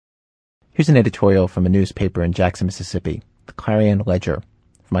Here's an editorial from a newspaper in Jackson, Mississippi, the Clarion Ledger,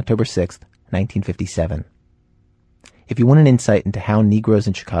 from October 6th, 1957. If you want an insight into how Negroes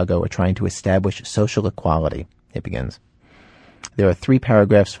in Chicago are trying to establish social equality, it begins. There are 3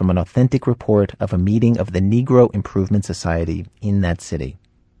 paragraphs from an authentic report of a meeting of the Negro Improvement Society in that city.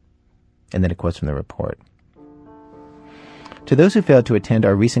 And then it quotes from the report. To those who failed to attend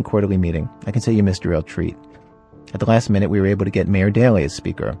our recent quarterly meeting, I can say you missed a real treat. At the last minute, we were able to get Mayor Daley as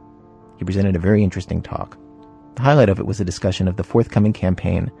speaker. He presented a very interesting talk. The highlight of it was a discussion of the forthcoming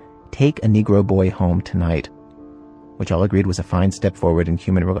campaign, Take a Negro Boy Home Tonight, which all agreed was a fine step forward in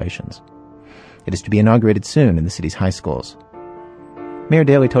human relations. It is to be inaugurated soon in the city's high schools. Mayor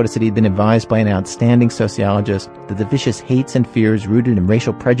Daley told us that he'd been advised by an outstanding sociologist that the vicious hates and fears rooted in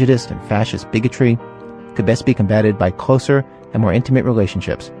racial prejudice and fascist bigotry could best be combated by closer and more intimate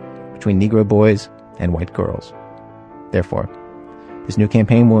relationships between Negro boys and white girls. Therefore, this new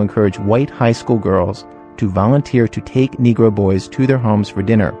campaign will encourage white high school girls to volunteer to take Negro boys to their homes for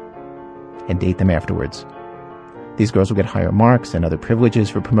dinner and date them afterwards. These girls will get higher marks and other privileges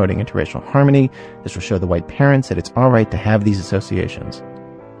for promoting interracial harmony. This will show the white parents that it's all right to have these associations.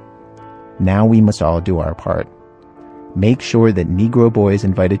 Now we must all do our part. Make sure that Negro boys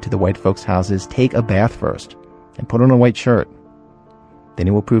invited to the white folks' houses take a bath first and put on a white shirt. Then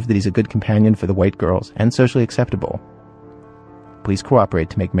he will prove that he's a good companion for the white girls and socially acceptable. Please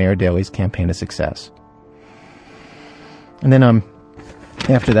cooperate to make Mayor Daley's campaign a success. And then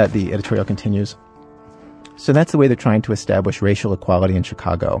after that, the editorial continues. So that's the way they're trying to establish racial equality in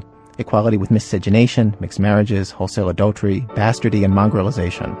Chicago. Equality with miscegenation, mixed marriages, wholesale adultery, bastardy, and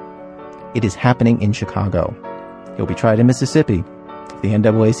mongrelization. It is happening in Chicago. He'll be tried in Mississippi if the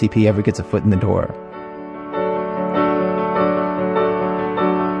NAACP ever gets a foot in the door.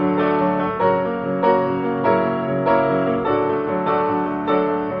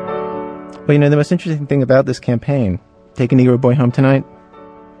 Well, the most interesting thing about this campaign, Take a Negro Boy Home Tonight,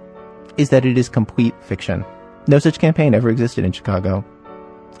 is that it is complete fiction. No such campaign ever existed in Chicago.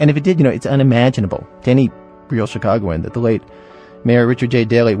 And if it did, it's unimaginable to any real Chicagoan that the late Mayor Richard J.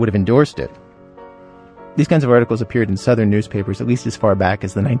 Daley would have endorsed it. These kinds of articles appeared in Southern newspapers at least as far back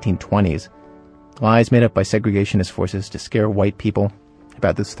as the 1920s. Lies made up by segregationist forces to scare white people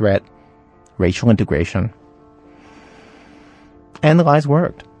about this threat, racial integration. And the lies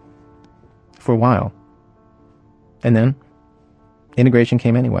worked. For a while. And then, integration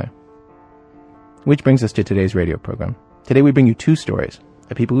came anyway. Which brings us to today's radio program. Today we bring you 2 stories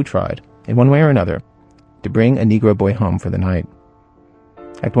of people who tried, in one way or another, to bring a Negro boy home for the night.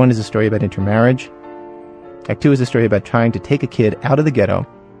 Act 1 is a story about intermarriage. Act 2 is a story about trying to take a kid out of the ghetto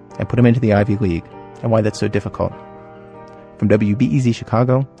and put him into the Ivy League, and why that's so difficult. From WBEZ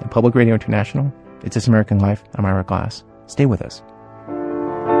Chicago and Public Radio International, it's This American Life. I'm Ira Glass. Stay with us.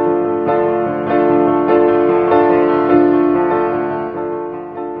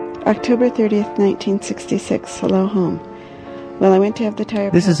 October 30th, 1966. Hello, home. Well, I went to have the tire.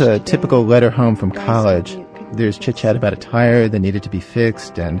 This is a typical letter home from college. There's chit-chat about a tire that needed to be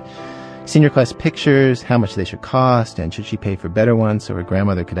fixed, and senior class pictures, how much they should cost, and should she pay for better ones so her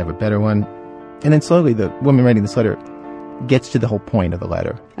grandmother could have a better one. And then slowly, the woman writing this letter gets to the whole point of the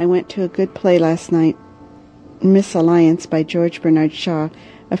letter. I went to a good play last night, Misalliance by George Bernard Shaw.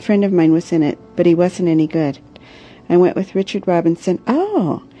 A friend of mine was in it, but he wasn't any good. I went with Richard Robinson.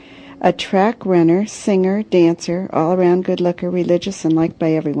 Oh! A track runner, singer, dancer, all-around good looker, religious, and liked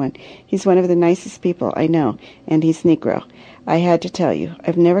by everyone. He's one of the nicest people I know, and he's Negro. I had to tell you,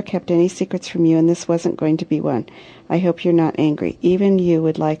 I've never kept any secrets from you, and this wasn't going to be one. I hope you're not angry. Even you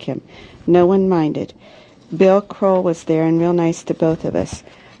would like him. No one minded. Bill Kroll was there and real nice to both of us.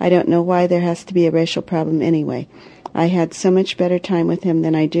 I don't know why there has to be a racial problem anyway. I had so much better time with him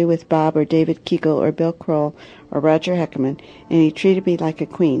than I do with Bob or David Kegel or Bill Kroll or Roger Heckman, and he treated me like a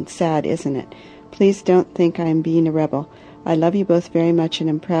queen. Sad, isn't it? Please don't think I am being a rebel. I love you both very much and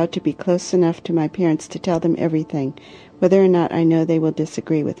am proud to be close enough to my parents to tell them everything, whether or not I know they will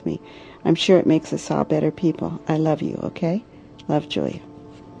disagree with me. I'm sure it makes us all better people. I love you, okay? Love, Julia.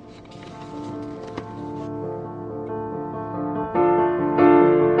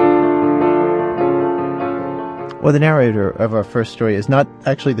 Well, the narrator of our first story is not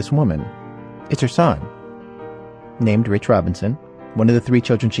actually this woman. It's her son, named Rich Robinson, one of the 3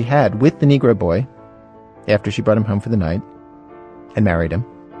 children she had with the Negro boy after she brought him home for the night and married him.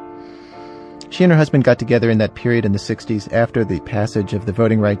 She and her husband got together in that period in the 60s after the passage of the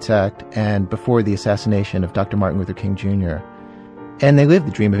Voting Rights Act and before the assassination of Dr. Martin Luther King Jr. And they lived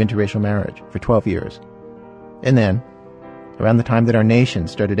the dream of interracial marriage for 12 years. And then, around the time that our nation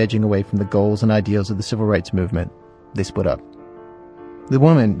started edging away from the goals and ideals of the civil rights movement, they split up. The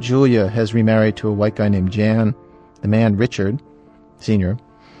woman, Julia, has remarried to a white guy named Jan. The man, Richard, Sr.,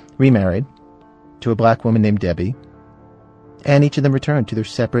 remarried to a black woman named Debbie. And each of them returned to their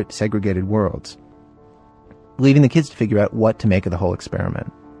separate, segregated worlds, leaving the kids to figure out what to make of the whole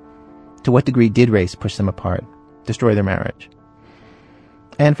experiment. To what degree did race push them apart, destroy their marriage?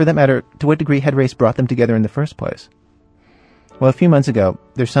 And for that matter, to what degree had race brought them together in the first place? Well, a few months ago,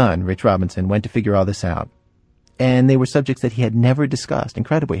 their son, Rich Robinson, went to figure all this out. And they were subjects that he had never discussed,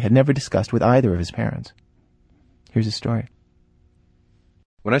 incredibly, had never discussed with either of his parents. Here's his story.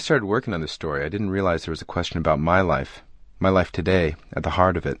 When I started working on this story, I didn't realize there was a question about my life today, at the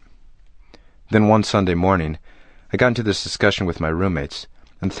heart of it. Then one Sunday morning, I got into this discussion with my roommates,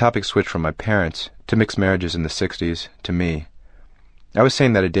 and the topic switched from my parents to mixed marriages in the 60s to me. I was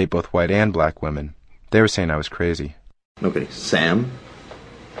saying that I date both white and black women. They were saying I was crazy. Okay, Sam?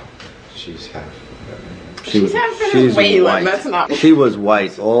 She's half. She's white. That's not... She was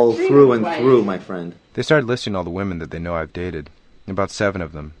white all through and through, my friend. They started listing all the women that they know I've dated. About 7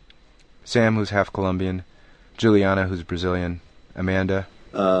 of them. Sam, who's half Colombian. Juliana, who's Brazilian. Amanda.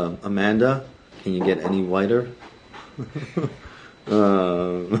 Amanda? Can you get any whiter?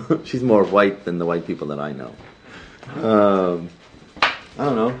 She's more white than the white people that I know. I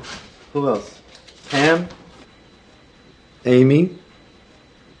don't know. Who else? Pam? Amy?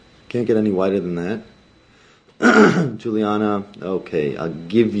 Can't get any whiter than that. Juliana, okay, I'll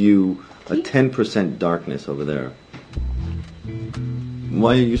give you a 10% darkness over there.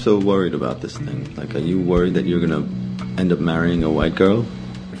 Why are you so worried about this thing? Like, are you worried that you're gonna end up marrying a white girl?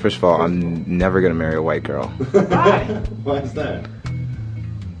 First of all, I'm never gonna marry a white girl. Why? Why is that?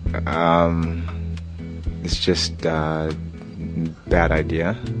 It's just a bad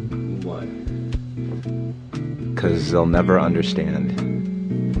idea. Why? Because they'll never understand.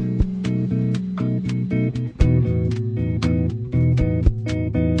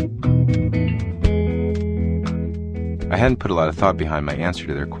 I hadn't put a lot of thought behind my answer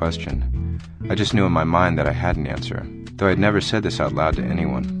to their question. I just knew in my mind that I had an answer, though I'd never said this out loud to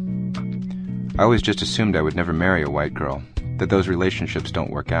anyone. I always just assumed I would never marry a white girl, that those relationships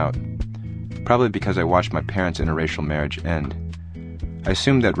don't work out. Probably because I watched my parents' interracial marriage end. I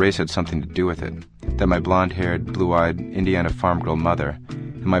assumed that race had something to do with it, that my blonde-haired, blue-eyed, Indiana farm girl mother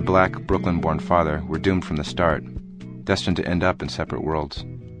and my black, Brooklyn-born father were doomed from the start, destined to end up in separate worlds.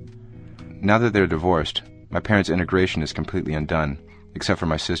 Now that they're divorced, my parents' integration is completely undone, except for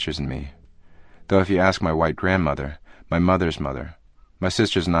my sisters and me. Though if you ask my white grandmother, my mother's mother, my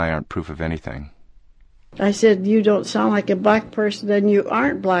sisters and I aren't proof of anything. I said, you don't sound like a black person, and you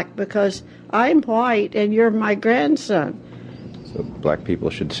aren't black because I'm white and you're my grandson. So black people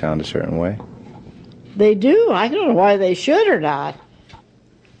should sound a certain way? They do. I don't know why they should or not.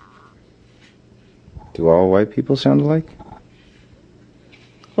 Do all white people sound alike?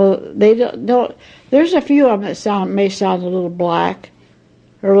 Well, they don't. There's a few of them that may sound a little black,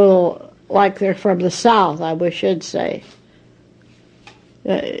 or a little like they're from the South, I should say.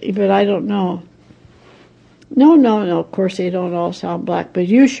 But I don't know. No, of course they don't all sound black, but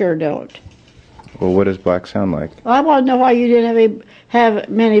you sure don't. Well, what does black sound like? I want to know why you didn't have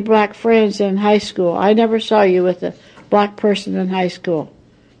many black friends in high school. I never saw you with a black person in high school.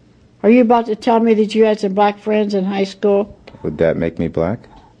 Are you about to tell me that you had some black friends in high school? Would that make me black?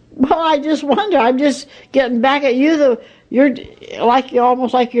 Well, I just wonder. I'm just getting back at you. You're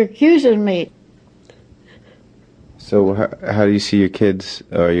almost like you're accusing me. So how do you see your kids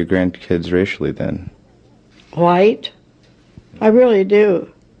or your grandkids racially then? White. I really do.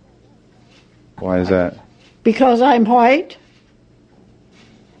 Why is that? Because I'm white.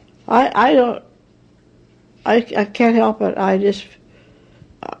 I can't help it. I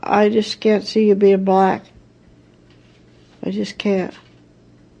just can't see you being black. I just can't.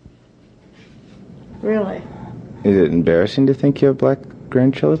 Really. Is it embarrassing to think you have black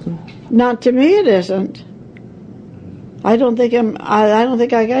grandchildren? Not to me, it isn't. I don't think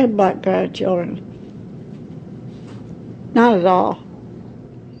I got black grandchildren. Not at all.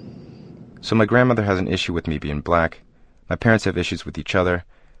 So my grandmother has an issue with me being black, my parents have issues with each other,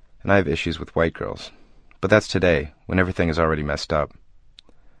 and I have issues with white girls. But that's today, when everything is already messed up.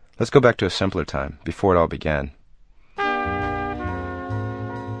 Let's go back to a simpler time, before it all began.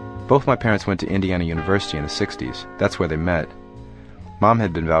 Both my parents went to Indiana University in the 60s. That's where they met. Mom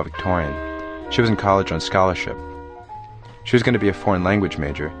had been valedictorian. She was in college on scholarship. She was going to be a foreign language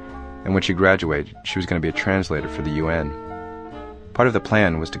major, and when she graduated, she was going to be a translator for the UN. Part of the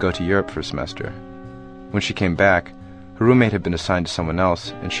plan was to go to Europe for a semester. When she came back, her roommate had been assigned to someone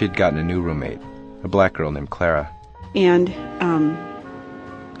else, and she had gotten a new roommate, a black girl named Clara. And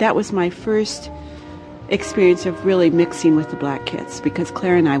that was my first experience of really mixing with the black kids, because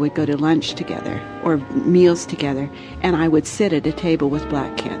Claire and I would go to lunch together or meals together, and I would sit at a table with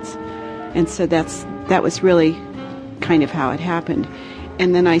black kids. And so that was really kind of how it happened.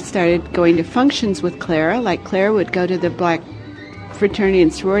 And then I started going to functions with Clara. Like Claire would go to the black fraternity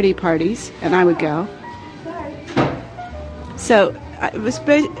and sorority parties, and I would go. So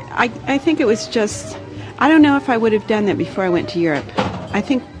I think it was just, I don't know if I would have done that before I went to Europe. I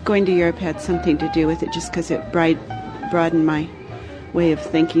think going to Europe had something to do with it, just because it broadened my way of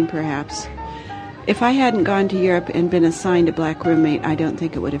thinking, perhaps. If I hadn't gone to Europe and been assigned a black roommate, I don't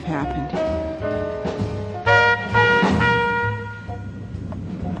think it would have happened.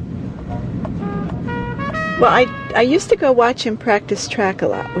 Well, I used to go watch him practice track a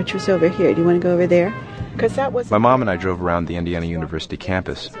lot, which was over here. Do you want to go over there? Because that was. My mom and I drove around the Indiana University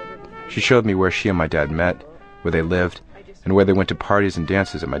campus. She showed me where she and my dad met, where they lived, and where they went to parties and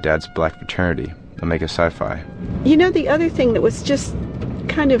dances at my dad's black fraternity, Omega Psi-Phi. You know, the other thing that was just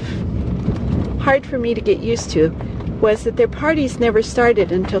kind of hard for me to get used to was that their parties never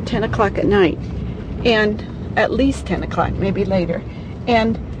started until 10 o'clock at night, and at least 10 o'clock, maybe later.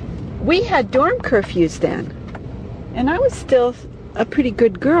 And we had dorm curfews then, and I was still a pretty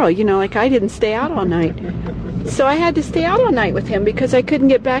good girl, you know, like I didn't stay out all night. So I had to stay out all night with him because I couldn't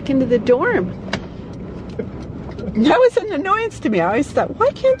get back into the dorm. That was an annoyance to me. I always thought,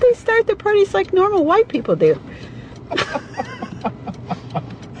 why can't they start their parties like normal white people do?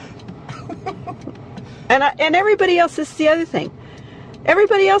 And everybody else, is the other thing.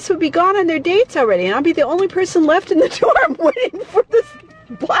 Everybody else would be gone on their dates already, and I'd be the only person left in the dorm waiting for this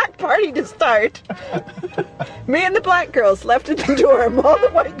black party to start. Me and the black girls left in the dorm. All the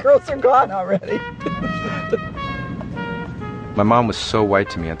white girls are gone already. My mom was so white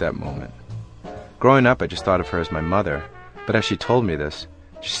to me at that moment. Growing up, I just thought of her as my mother, but as she told me this,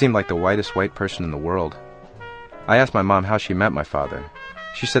 she seemed like the whitest white person in the world. I asked my mom how she met my father.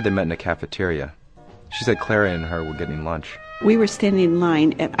 She said they met in a cafeteria. She said Clara and her were getting lunch. We were standing in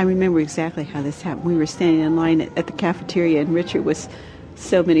line, I remember exactly how this happened. We were standing in line at the cafeteria, and Richard was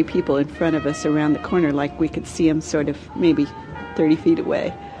so many people in front of us around the corner, like we could see him sort of maybe 30 feet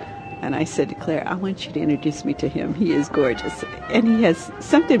away. And I said to Claire, I want you to introduce me to him. He is gorgeous. And he has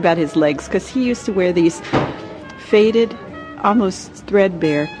something about his legs, because he used to wear these faded, almost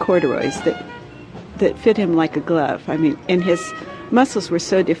threadbare corduroys that fit him like a glove. I mean, and his muscles were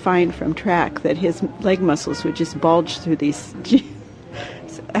so defined from track that his leg muscles would just bulge through these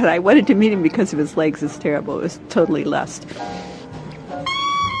jeans. And I wanted to meet him because of his legs. It's terrible. It was totally lust.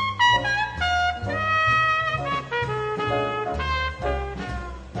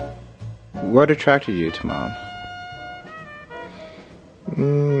 What attracted you to Mom?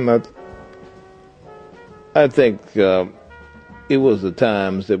 I think it was the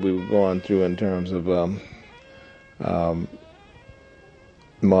times that we were going through in terms of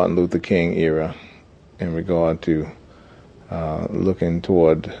Martin Luther King era in regard to looking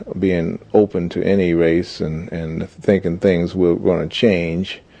toward being open to any race and thinking things were going to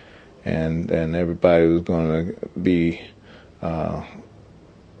change and everybody was going to be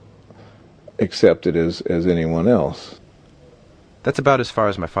accepted as anyone else. That's about as far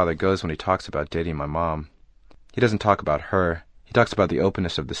as my father goes when he talks about dating my mom. He doesn't talk about her. He talks about the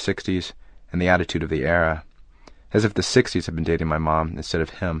openness of the 60s and the attitude of the era, as if the 60s had been dating my mom instead of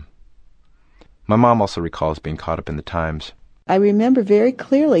him. My mom also recalls being caught up in the times. I remember very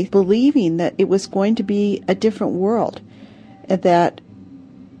clearly believing that it was going to be a different world, that,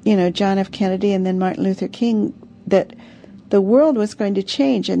 you know, John F. Kennedy and then Martin Luther King, that the world was going to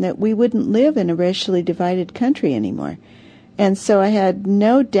change and that we wouldn't live in a racially divided country anymore. And so I had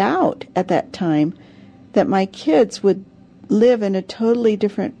no doubt at that time that my kids would live in a totally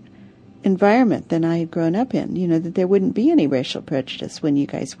different environment than I had grown up in, you know, that there wouldn't be any racial prejudice when you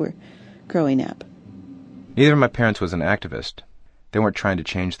guys were growing up. Neither of my parents was an activist. They weren't trying to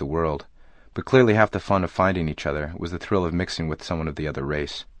change the world, but clearly half the fun of finding each other was the thrill of mixing with someone of the other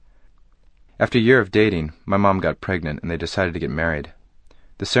race. After a year of dating, my mom got pregnant and they decided to get married.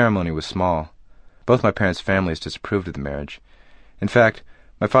 The ceremony was small. Both my parents' families disapproved of the marriage. In fact,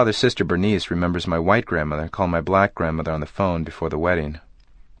 my father's sister Bernice remembers my white grandmother calling my black grandmother on the phone before the wedding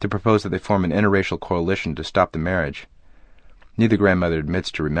to propose that they form an interracial coalition to stop the marriage. Neither grandmother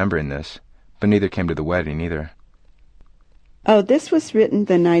admits to remembering this, but neither came to the wedding either. Oh, this was written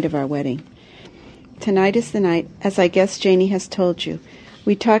the night of our wedding. Tonight is the night, as I guess Janie has told you.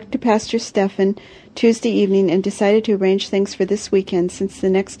 We talked to Pastor Stephan Tuesday evening and decided to arrange things for this weekend, since the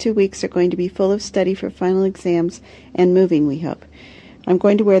next 2 weeks are going to be full of study for final exams and moving, we hope. I'm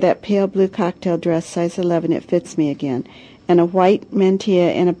going to wear that pale blue cocktail dress, size 11, it fits me again, and a white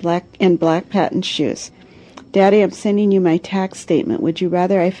mantilla and black patent shoes. Daddy, I'm sending you my tax statement. Would you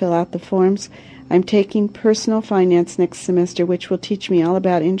rather I fill out the forms? I'm taking personal finance next semester, which will teach me all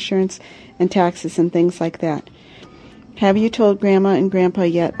about insurance and taxes and things like that. Have you told Grandma and Grandpa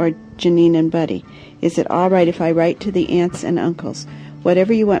yet, or Janine and Buddy? Is it all right if I write to the aunts and uncles?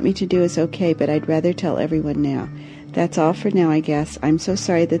 Whatever you want me to do is okay, but I'd rather tell everyone now. That's all for now, I guess. I'm so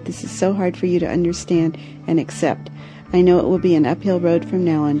sorry that this is so hard for you to understand and accept. I know it will be an uphill road from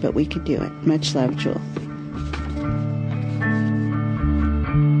now on, but we could do it. Much love, Jewel.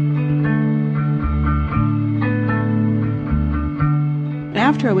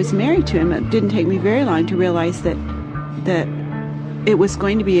 After I was married to him, it didn't take me very long to realize that it was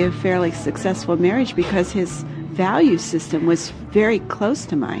going to be a fairly successful marriage because his value system was very close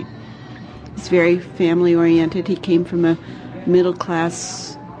to mine. He's very family-oriented. He came from a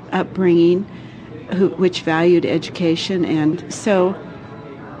middle-class upbringing which valued education, and so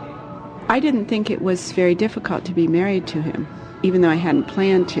I didn't think it was very difficult to be married to him, even though I hadn't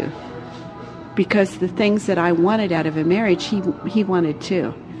planned to, because the things that I wanted out of a marriage, he wanted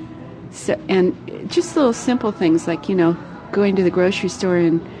too. So, and just little simple things like, going to the grocery store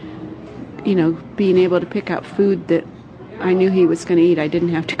and, being able to pick out food that I knew he was going to eat. I didn't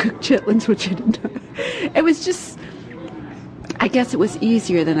have to cook chitlins, which I didn't know. It was just, I guess it was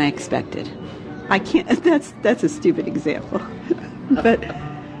easier than I expected. That's a stupid example. But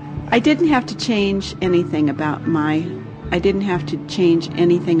I didn't have to change anything about I didn't have to change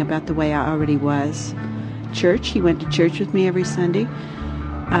anything about the way I already was. Church, he went to church with me every Sunday.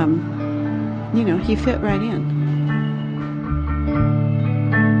 He fit right in.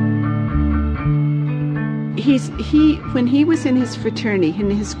 When he was in his fraternity, in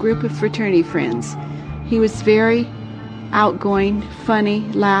his group of fraternity friends, he was very outgoing, funny,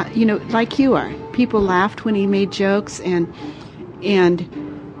 like you are. People laughed when he made jokes, and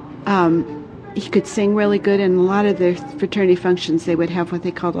he could sing really good. And a lot of the fraternity functions, they would have what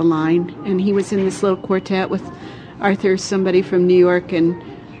they called a line. And he was in this little quartet with Arthur, somebody from New York, and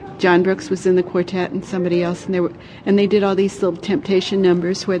John Brooks was in the quartet, and somebody else. And they did all these little temptation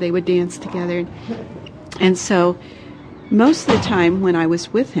numbers where they would dance together. And so most of the time when I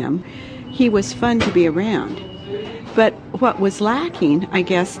was with him, he was fun to be around. But what was lacking, I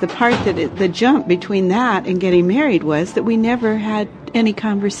guess, the jump between that and getting married was that we never had any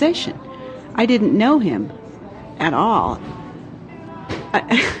conversation. I didn't know him at all.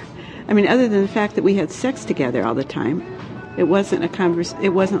 I mean, other than the fact that we had sex together all the time, it wasn't it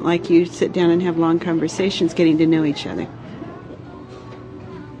wasn't like you sit down and have long conversations getting to know each other.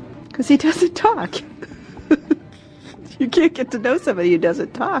 Because he doesn't talk. You can't get to know somebody who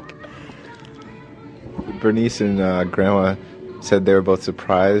doesn't talk. Bernice and Grandma said they were both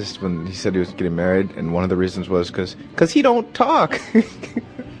surprised when he said he was getting married, and one of the reasons was because he don't talk.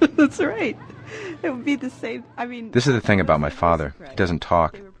 That's right. It would be the same. I mean, this is the thing about my father. He doesn't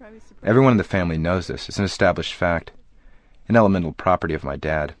talk. Everyone in the family knows this. It's an established fact. An elemental property of my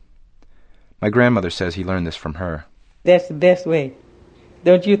dad. My grandmother says he learned this from her. That's the best way,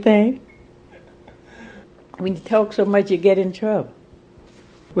 don't you think? When you talk so much, you get in trouble.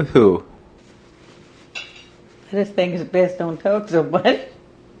 With who? I just think it's best don't talk so much.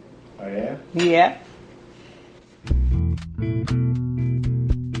 Oh, yeah? Yeah.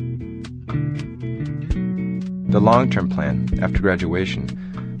 The long-term plan, after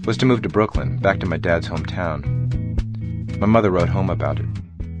graduation, was to move to Brooklyn, back to my dad's hometown. My mother wrote home about it.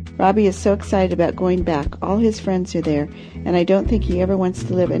 Robbie is so excited about going back. All his friends are there, and I don't think he ever wants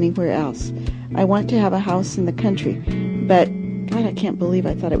to live anywhere else. I want to have a house in the country, but God, I can't believe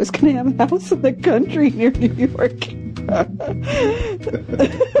I thought I was going to have a house in the country near New York.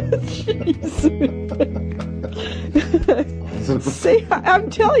 See, I'm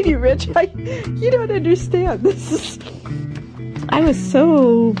telling you, Rich, you don't understand. I was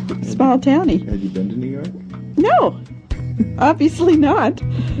so small towny. Had you been to New York? No, obviously not.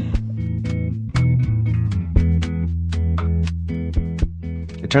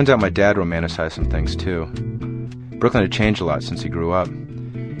 It turns out my dad romanticized some things, too. Brooklyn had changed a lot since he grew up.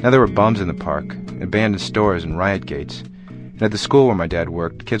 Now there were bums in the park, abandoned stores and riot gates. And at the school where my dad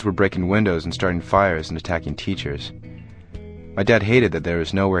worked, kids were breaking windows and starting fires and attacking teachers. My dad hated that there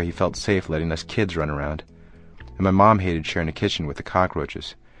was nowhere he felt safe letting us kids run around. And my mom hated sharing a kitchen with the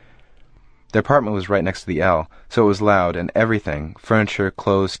cockroaches. Their apartment was right next to the L, so it was loud, and everything, furniture,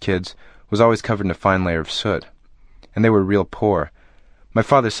 clothes, kids, was always covered in a fine layer of soot. And they were real poor. My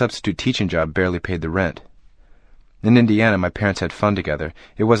father's substitute teaching job barely paid the rent. In Indiana, my parents had fun together.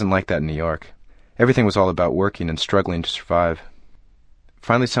 It wasn't like that in New York. Everything was all about working and struggling to survive.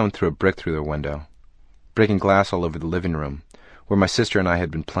 Finally, someone threw a brick through their window, breaking glass all over the living room, where my sister and I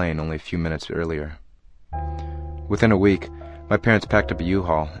had been playing only a few minutes earlier. Within a week, my parents packed up a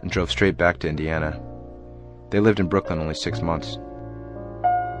U-Haul and drove straight back to Indiana. They lived in Brooklyn only 6 months.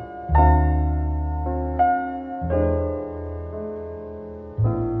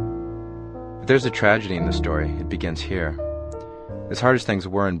 If there's a tragedy in the story, it begins here. As hard as things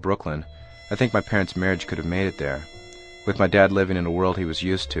were in Brooklyn, I think my parents' marriage could have made it there, with my dad living in a world he was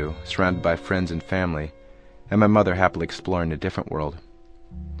used to, surrounded by friends and family, and my mother happily exploring a different world.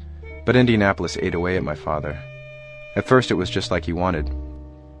 But Indianapolis ate away at my father. At first it was just like he wanted.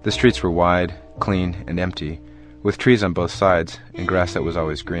 The streets were wide, clean, and empty, with trees on both sides and grass that was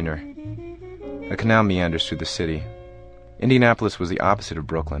always greener. A canal meanders through the city. Indianapolis was the opposite of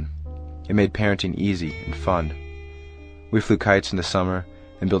Brooklyn. It made parenting easy and fun. We flew kites in the summer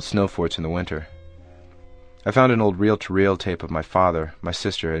and built snow forts in the winter. I found an old reel-to-reel tape of my father, my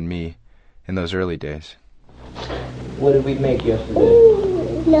sister, and me in those early days. What did we make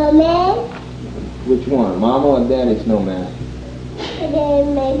yesterday? Snowman? Which one, Mama or Daddy snowman? I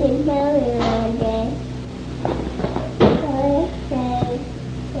didn't make a snowman again.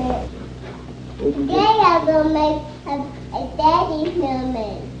 Today I'm going to make a daddy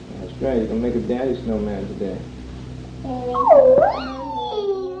snowman. That's right, you're going to make a daddy snowman today.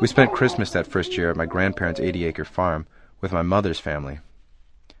 We spent Christmas that first year at my grandparents' 80-acre farm with my mother's family.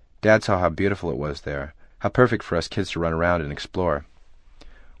 Dad saw how beautiful it was there, how perfect for us kids to run around and explore.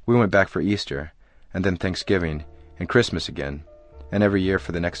 We went back for Easter, and then Thanksgiving, and Christmas again, and every year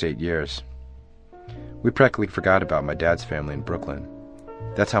for the next 8 years. We practically forgot about my dad's family in Brooklyn.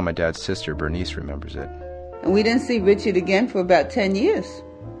 That's how my dad's sister, Bernice, remembers it. And we didn't see Richard again for about 10 years.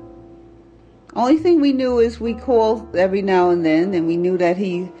 Only thing we knew is we called every now and then, and we knew that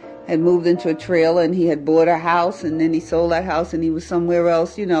he had moved into a trailer and he had bought a house, and then he sold that house and he was somewhere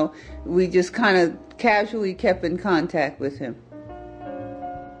else. You know, we just kind of casually kept in contact with him.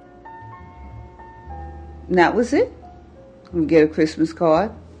 And that was it. We get a Christmas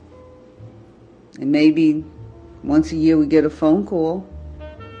card, and maybe once a year we get a phone call.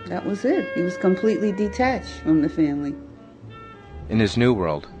 That was it. He was completely detached from the family. In his new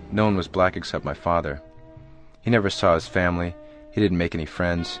world, no one was black except my father. He never saw his family, he didn't make any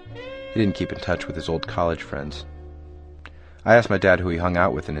friends, he didn't keep in touch with his old college friends. I asked my dad who he hung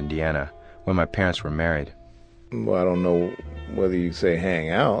out with in Indiana when my parents were married. Well, I don't know whether you say hang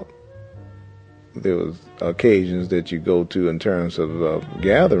out. There was occasions that you go to in terms of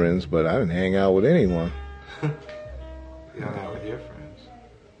gatherings, but I didn't hang out with anyone. You hung out with your friends?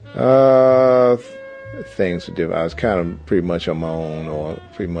 Things were different. I was kind of pretty much on my own, or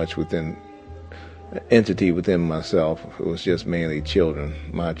pretty much within entity within myself. It was just mainly children,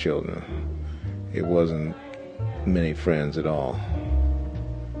 my children. It wasn't many friends at all.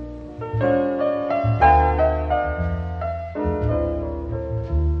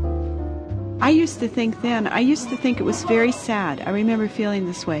 I used to think it was very sad. I remember feeling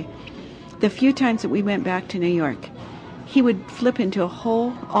this way. The few times that we went back to New York, he would flip into a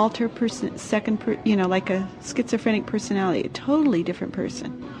whole alter person, like a schizophrenic personality, a totally different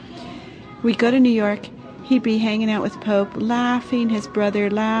person. We'd go to New York, he'd be hanging out with Pope, laughing, his brother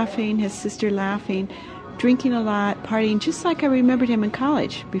laughing, his sister laughing, drinking a lot, partying, just like I remembered him in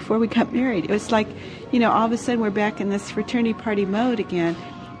college before we got married. It was like, all of a sudden we're back in this fraternity party mode again.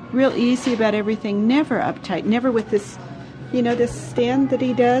 Real easy about everything, never uptight, never with this, this stand that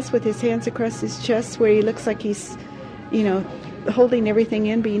he does with his hands across his chest where he looks like he's, holding everything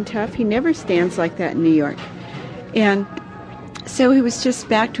in, being tough. He never stands like that in New York. And so he was just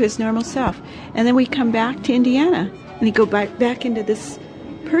back to his normal self. And then we come back to Indiana, and he'd go back into this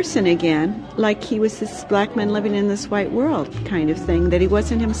person again, like he was this black man living in this white world kind of thing, that he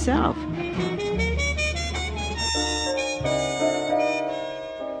wasn't himself.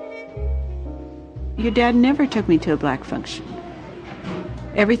 Your dad never took me to a black function.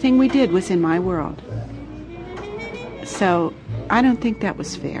 Everything we did was in my world. So I don't think that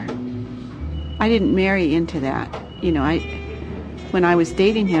was fair. I didn't marry into that. When I was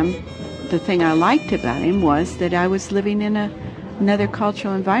dating him, the thing I liked about him was that I was living in another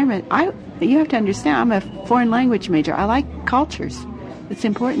cultural environment. You have to understand, I'm a foreign language major. I like cultures. It's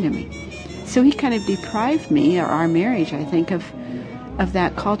important to me. So he kind of deprived me, or our marriage, I think, of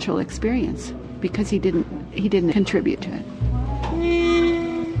that cultural experience, because he didn't contribute to it.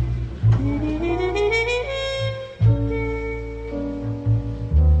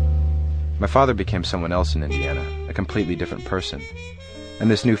 My father became someone else in Indiana, a completely different person.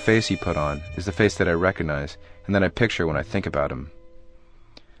 And this new face he put on is the face that I recognize and that I picture when I think about him.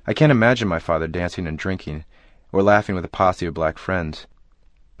 I can't imagine my father dancing and drinking, or laughing with a posse of black friends.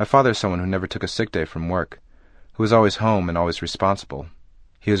 My father is someone who never took a sick day from work, who was always home and always responsible.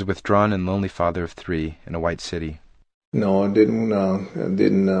 He was a withdrawn and lonely father of 3 in a white city. No, it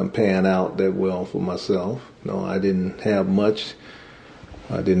didn't pan out that well for myself. No, I didn't have much.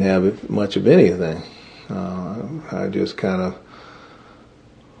 I didn't have much of anything. I just kind of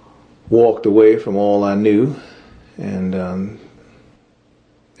walked away from all I knew, and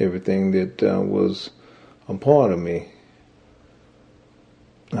everything that was a part of me.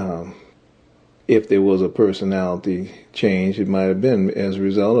 If there was a personality change, it might have been as a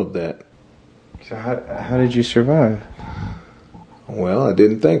result of that. So how did you survive? Well, I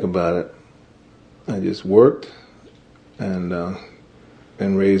didn't think about it. I just worked and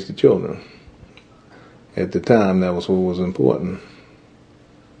raised the children. At the time, that was what was important.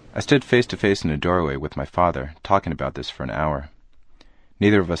 I stood face to face in a doorway with my father, talking about this for an hour.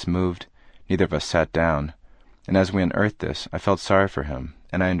 Neither of us moved, neither of us sat down, and as we unearthed this, I felt sorry for him,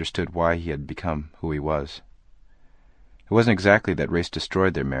 and I understood why he had become who he was. It wasn't exactly that race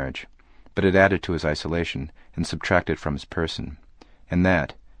destroyed their marriage, but it added to his isolation and subtracted from his person, and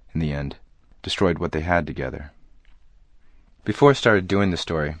that, in the end, destroyed what they had together. Before I started doing the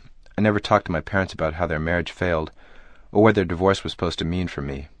story, I never talked to my parents about how their marriage failed, or what their divorce was supposed to mean for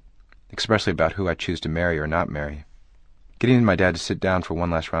me, especially about who I choose to marry or not marry. Getting my dad to sit down for one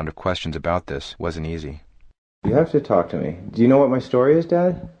last round of questions about this wasn't easy. You have to talk to me. Do you know what my story is,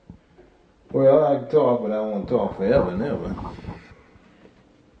 Dad? Well, I can talk, but I won't talk forever and ever.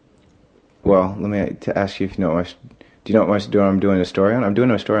 Well, let me ask you if you know what do you know what I'm doing a story on? I'm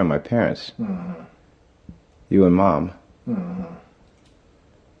doing a story on my parents. Mm-hmm. You and Mom. Mm-hmm.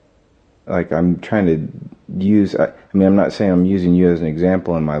 Like, I'm trying to use, I'm not saying I'm using you as an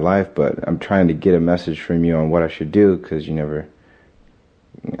example in my life, but I'm trying to get a message from you on what I should do, because you never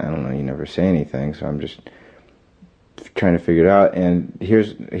say anything, so I'm just trying to figure it out. And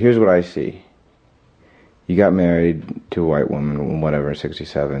here's what I see. You got married to a white woman, whatever,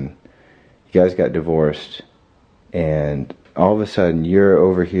 67. You guys got divorced, and all of a sudden you're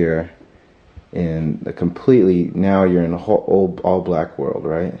over here in now you're in a whole all black world,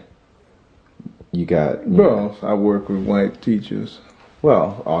 right? Well, I work with white teachers.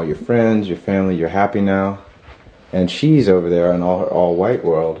 Well, all your friends, your family, you're happy now. And she's over there in all white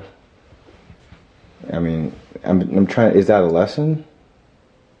world. I mean, I'm trying, is that a lesson?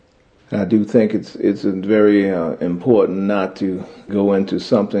 I do think it's very important not to go into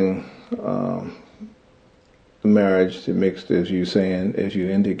something, marriage to mixed, as you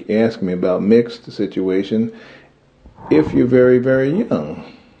ask me about mixed situation, if you're very, very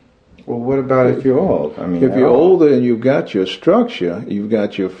young. Well, what about if you're old? I mean, if you're older and you've got your structure, you've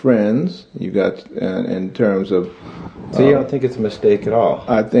got your friends, you've got, in terms of... So you don't think it's a mistake at all?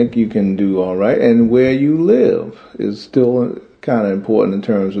 I think you can do all right. And where you live is still kind of important in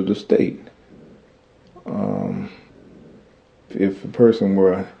terms of the state. If a person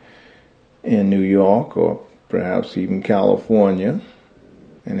were in New York or perhaps even California,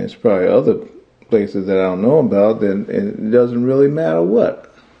 and there's probably other places that I don't know about, then it doesn't really matter what.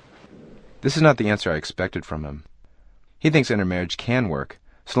 This is not the answer I expected from him. He thinks intermarriage can work,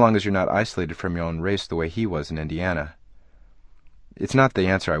 so long as you're not isolated from your own race the way he was in Indiana. It's not the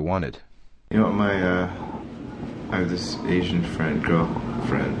answer I wanted. You know what, I have this Asian girl.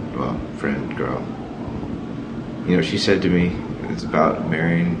 You know, she said to me, it's about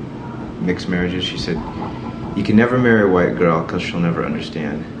marrying, mixed marriages, she said, you can never marry a white girl because she'll never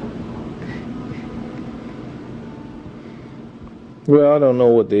understand. Well, I don't know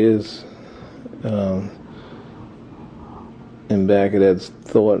what there is in back of that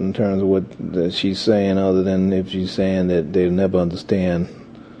thought in terms of what that she's saying, other than if she's saying that they'll never understand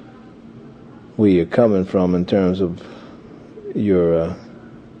where you're coming from in terms of your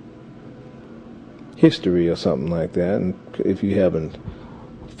history or something like that. And if you haven't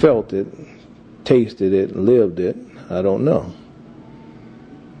felt it, tasted it, lived it, I don't know.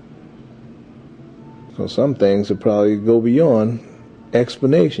 So some things will probably go beyond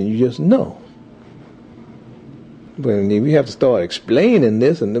explanation. You just know. But if you have to start explaining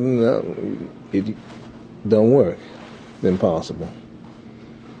this, and it don't work. It's impossible.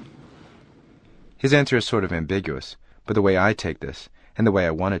 His answer is sort of ambiguous, but the way I take this, and the way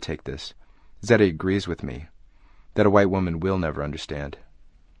I want to take this, is that he agrees with me, that a white woman will never understand.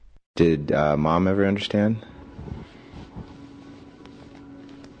 Did Mom ever understand?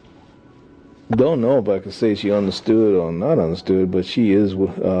 Don't know if I could say she understood or not understood, but she is.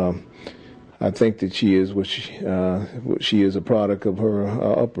 I think that she is what she is a product of her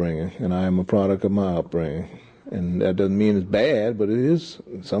upbringing, and I am a product of my upbringing. And that doesn't mean it's bad, but it is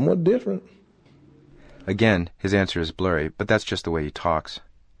somewhat different. Again, his answer is blurry, but that's just the way he talks.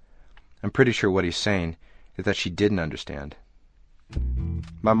 I'm pretty sure what he's saying is that she didn't understand.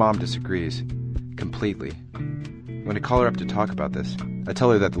 My mom disagrees. Completely. When I call her up to talk about this, I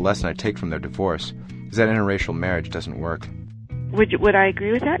tell her that the lesson I take from their divorce is that interracial marriage doesn't work. Would I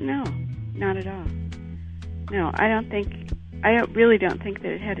agree with that? No, not at all. No, I really don't think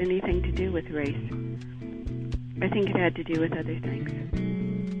that it had anything to do with race. I think it had to do with other things.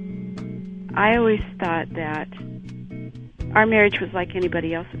 I always thought that our marriage was like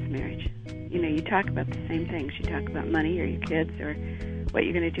anybody else's marriage. You know, you talk about the same things. You talk about money or your kids or what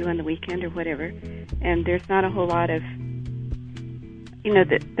you're going to do on the weekend or whatever. And there's not a whole lot of, you know,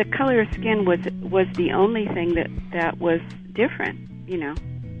 the color of skin was the only thing that was different, you know.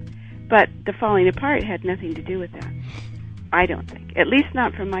 But the falling apart had nothing to do with that. I don't think. At least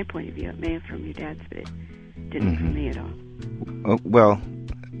not from my point of view. It may have from your dad's, but it didn't from me at all. Well,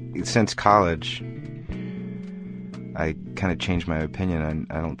 since college, I kind of changed my opinion.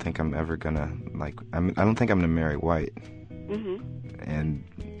 I don't think I'm ever gonna I don't think I'm gonna marry white. Mm-hmm. And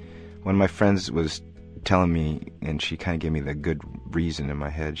one of my friends was telling me, and she kind of gave me the good reason in my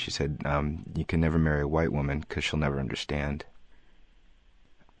head. She said, "You can never marry a white woman because she'll never understand."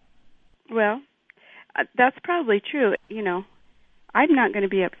 Well, that's probably true. You know, I'm not going to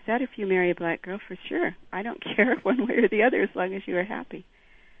be upset if you marry a black girl for sure. I don't care one way or the other as long as you are happy.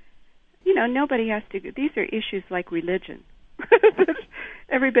 You know, nobody has to. These are issues like religion.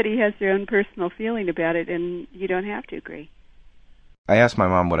 Everybody has their own personal feeling about it, and you don't have to agree. I asked my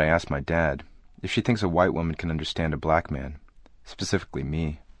mom what I asked my dad, if she thinks a white woman can understand a black man, specifically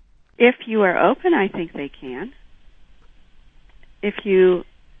me. If you are open, I think they can. If you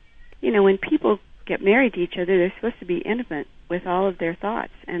know, when people get married to each other, they're supposed to be intimate with all of their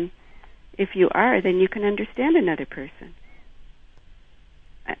thoughts, and if you are, then you can understand another person.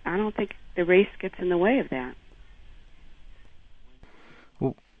 I don't think the race gets in the way of that.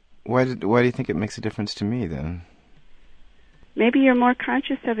 Well, why do you think it makes a difference to me, then? Maybe you're more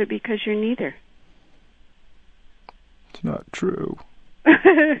conscious of it because you're neither. It's not true.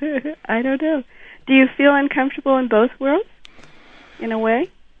 I don't know. Do you feel uncomfortable in both worlds, in a way?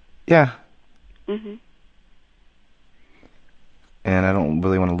 Yeah. Mm-hmm. And I don't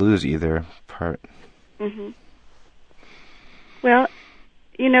really want to lose either part. Mm-hmm. Well,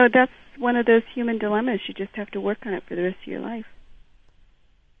 you know, that's one of those human dilemmas. You just have to work on it for the rest of your life.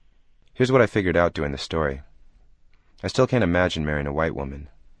 Here's what I figured out doing the story. I still can't imagine marrying a white woman.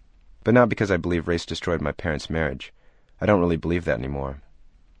 But not because I believe race destroyed my parents' marriage. I don't really believe that anymore.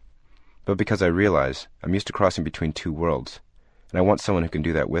 But because I realize I'm used to crossing between two worlds, and I want someone who can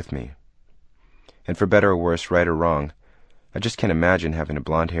do that with me. And for better or worse, right or wrong, I just can't imagine having a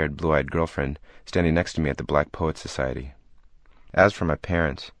blonde-haired, blue-eyed girlfriend standing next to me at the Black Poets Society. As for my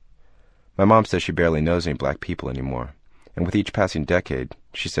parents, my mom says she barely knows any black people anymore, and with each passing decade,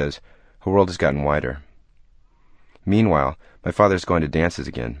 she says, her world has gotten wider. Meanwhile, my father's going to dances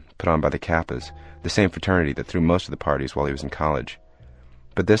again, put on by the Kappas, the same fraternity that threw most of the parties while he was in college.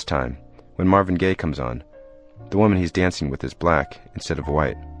 But this time, when Marvin Gaye comes on, the woman he's dancing with is black instead of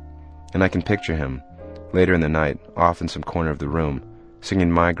white, and I can picture him, later in the night, off in some corner of the room, singing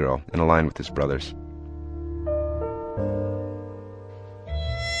My Girl in a line with his brothers.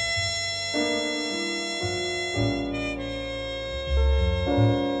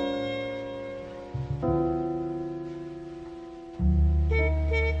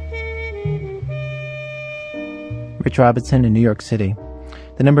 Rich Robinson in New York City.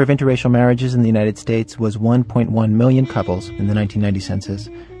 The number of interracial marriages in the United States was 1.1 million couples in the 1990 census.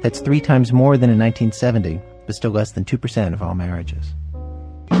 That's 3 times more than in 1970, but still less than 2% of all marriages.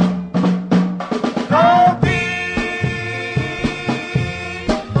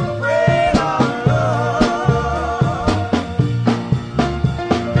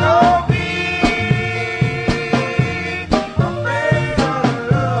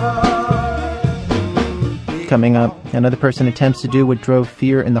 Coming up, another person attempts to do what drove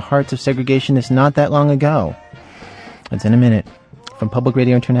fear in the hearts of segregationists not that long ago. It's in a minute. From Public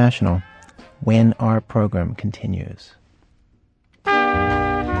Radio International, when our program continues.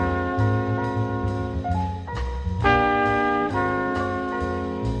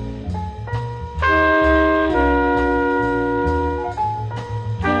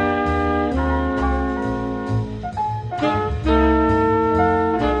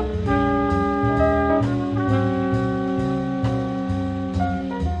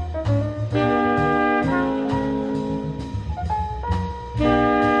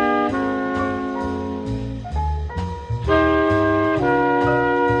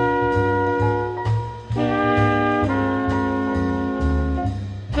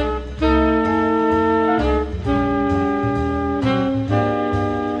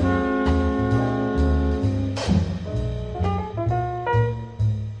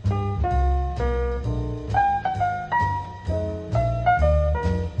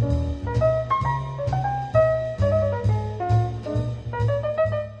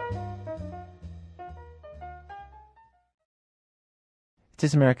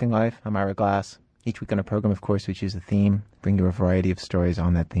 This American Life. I'm Ira Glass. Each week on our program, of course, we choose a theme, bring you a variety of stories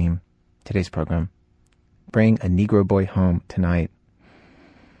on that theme. Today's program, Bring a Negro Boy Home Tonight.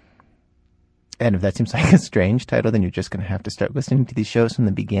 And if that seems like a strange title, then you're just going to have to start listening to these shows from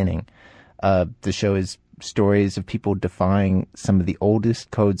the beginning. The show is stories of people defying some of the oldest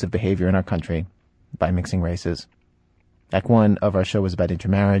codes of behavior in our country by mixing races. Act 1 of our show was about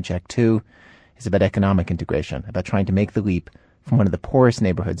intermarriage. Act 2 is about economic integration, about trying to make the leap from one of the poorest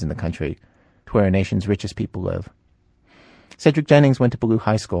neighborhoods in the country to where our nation's richest people live. Cedric Jennings went to Ballou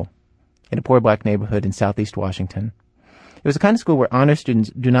High School in a poor black neighborhood in southeast Washington. It was the kind of school where honor students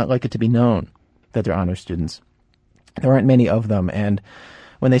do not like it to be known that they're honor students. There aren't many of them, and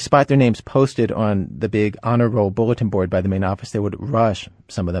when they spot their names posted on the big honor roll bulletin board by the main office, they would rush,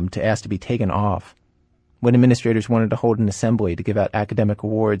 some of them, to ask to be taken off. When administrators wanted to hold an assembly to give out academic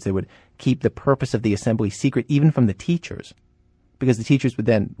awards, they would keep the purpose of the assembly secret even from the teachers, because the teachers would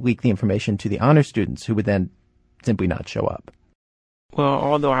then leak the information to the honor students, who would then simply not show up. Well,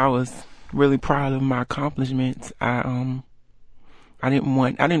 although I was really proud of my accomplishments, I didn't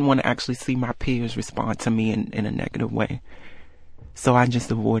want to actually see my peers respond to me in a negative way. So I just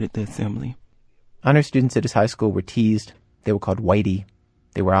avoided the assembly. Honor students at his high school were teased. They were called whitey.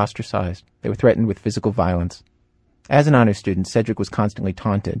 They were ostracized. They were threatened with physical violence. As an honor student, Cedric was constantly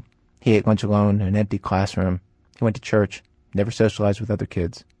taunted. He ate lunch alone in an empty classroom. He went to church, never socialized with other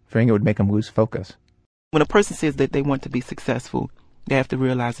kids, fearing it would make him lose focus. When a person says that they want to be successful, they have to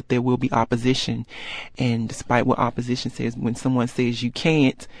realize that there will be opposition. And despite what opposition says, when someone says you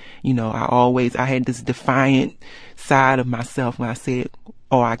can't, I had this defiant side of myself when I said,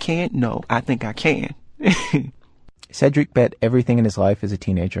 oh, I can't? No, I think I can. Cedric bet everything in his life as a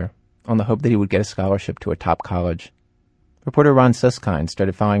teenager on the hope that he would get a scholarship to a top college. Reporter Ron Suskind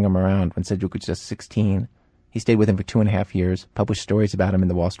started following him around when Cedric was just 16. He stayed with him for 2.5 years, published stories about him in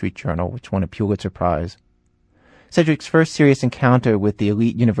the Wall Street Journal, which won a Pulitzer Prize. Cedric's first serious encounter with the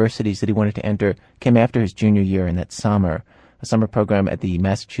elite universities that he wanted to enter came after his junior year in that summer, a summer program at the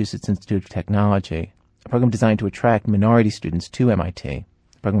Massachusetts Institute of Technology, a program designed to attract minority students to MIT.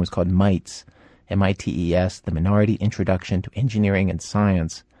 The program was called MITES, M-I-T-E-S, the Minority Introduction to Engineering and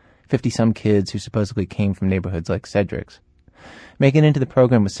Science. 50-some kids who supposedly came from neighborhoods like Cedric's. Making it into the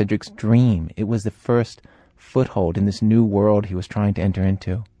program was Cedric's dream. It was the first foothold in this new world he was trying to enter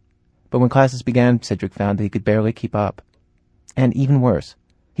into. But when classes began, Cedric found that he could barely keep up. And even worse,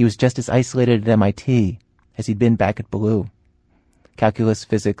 he was just as isolated at MIT as he'd been back at Ballou. Calculus,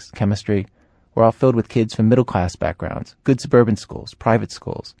 physics, chemistry were all filled with kids from middle-class backgrounds, good suburban schools, private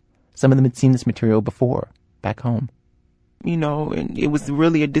schools. Some of them had seen this material before, back home. And it was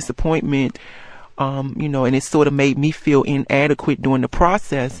really a disappointment, and it sort of made me feel inadequate during the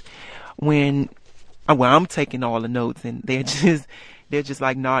process when I'm taking all the notes and they're just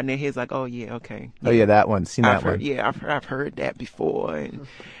like nodding their heads like, oh yeah, okay. Yeah. Oh yeah, that one. Seen that one. Yeah, I've heard that before, and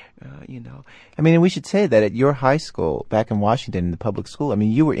I mean, and we should say that at your high school back in Washington, in the public school, I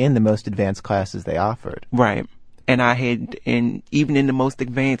mean, you were in the most advanced classes they offered. Right. And even in the most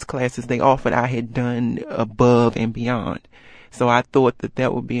advanced classes they offered, I had done above and beyond. So I thought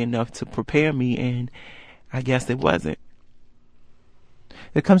that would be enough to prepare me, and I guess it wasn't.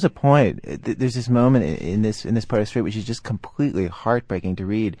 There comes a point, there's this moment in this part of the story which is just completely heartbreaking to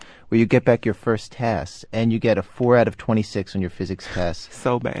read, where you get back your first test and you get a 4 out of 26 on your physics test.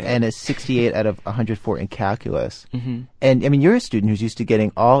 So bad. And a 68 out of 104 in calculus. Mm-hmm. And I mean, you're a student who's used to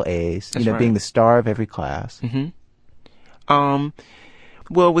getting all A's, That's right. Being the star of every class. Mm-hmm.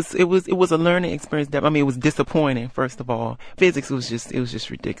 Well, it was a learning experience. It was disappointing. First of all, physics was just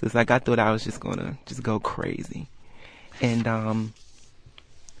ridiculous. Like I thought I was just gonna go crazy, and I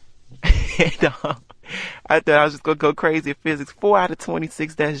thought I was just gonna go crazy at physics. 4 out of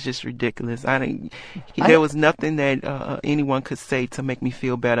 26. That's just ridiculous. There was nothing that anyone could say to make me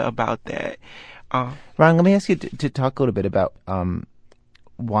feel better about that. Ron, let me ask you to talk a little bit about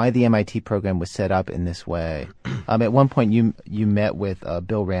why the MIT program was set up in this way. At one point, you met with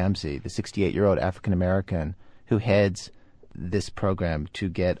Bill Ramsey, the 68-year-old African-American who heads this program to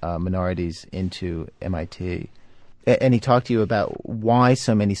get minorities into MIT. And he talked to you about why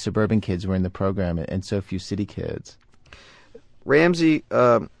so many suburban kids were in the program and so few city kids. Ramsey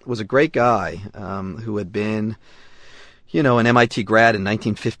was a great guy who had been, an MIT grad in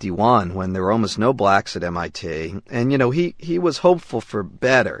 1951 when there were almost no blacks at MIT. And, he was hopeful for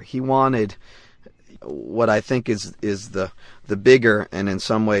better. He wanted what I think is the bigger and in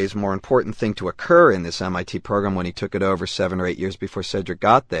some ways more important thing to occur in this MIT program when he took it over 7 or 8 years before Cedric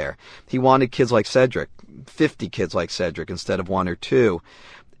got there. He wanted kids like Cedric, 50 kids like Cedric instead of 1 or 2.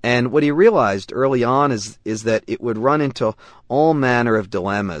 And what he realized early on is that it would run into all manner of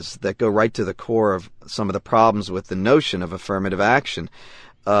dilemmas that go right to the core of some of the problems with the notion of affirmative action.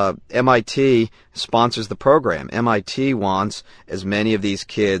 MIT sponsors the program. MIT wants as many of these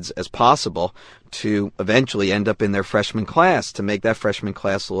kids as possible to eventually end up in their freshman class, to make that freshman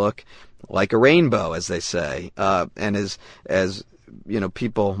class look like a rainbow, as they say. And as you know,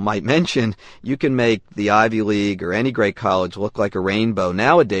 people might mention, you can make the Ivy League or any great college look like a rainbow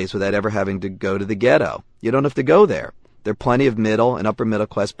nowadays without ever having to go to the ghetto. You don't have to go there. There are plenty of middle and upper middle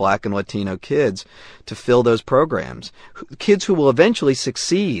class black and Latino kids to fill those programs. Kids who will eventually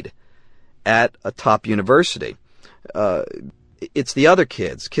succeed at a top university. It's the other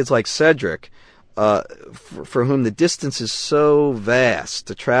kids like Cedric, for whom the distance is so vast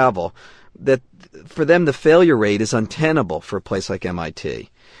to travel that for them the failure rate is untenable for a place like MIT.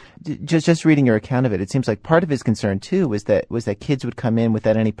 Just reading your account of it, it seems like part of his concern too was that kids would come in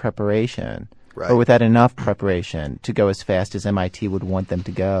without any preparation, right, or without enough preparation to go as fast as MIT would want them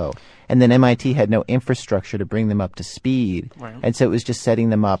to go. And then MIT had no infrastructure to bring them up to speed, right, and so it was just setting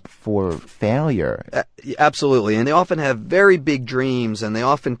them up for failure. Absolutely, and they often have very big dreams, and they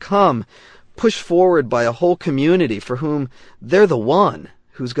often come pushed forward by a whole community for whom they're the one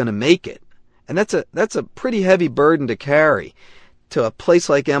who's going to make it. And that's a pretty heavy burden to carry to a place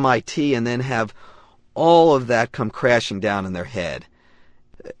like MIT and then have all of that come crashing down in their head.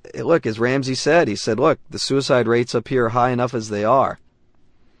 Look, as Ramsey said, he said, look, the suicide rates up here are high enough as they are.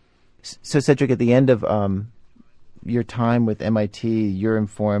 So, Cedric, at the end of your time with MIT, you're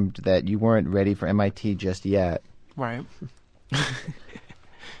informed that you weren't ready for MIT just yet. Right.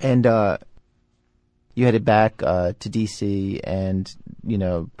 And you headed back to D.C. and, you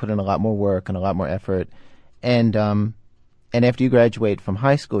know, put in a lot more work and a lot more effort. And after you graduate from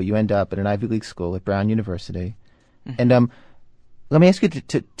high school, you end up at an Ivy League school at Brown University. Mm-hmm. And let me ask you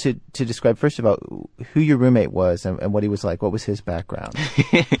to describe, first of all, who your roommate was and what he was like. What was his background?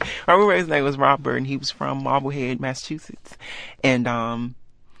 My roommate's name was Robert, and he was from Marblehead, Massachusetts. And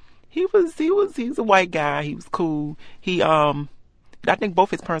he's a white guy. He was cool. I think both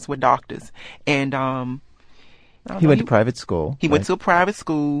his parents were doctors. And he went to private school. He went to a private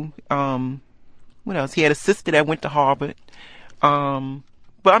school. What else? He had a sister that went to Harvard.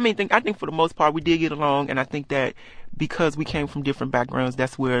 But I think for the most part we did get along, and I think that because we came from different backgrounds,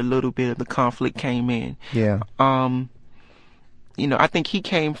 that's where a little bit of the conflict came in. Yeah. You know, I think he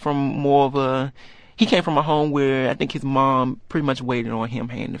came from a home where I think his mom pretty much waited on him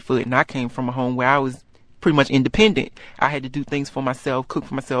hand and foot, and I came from a home where I was pretty much independent. I had to do things for myself, cook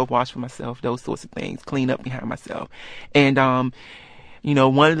for myself, wash for myself, those sorts of things, clean up behind myself. And you know,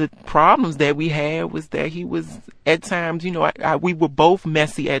 one of the problems that we had was that he was, at times, you know, we were both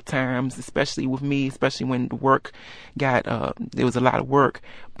messy at times, especially with me, especially when the work got, there was a lot of work.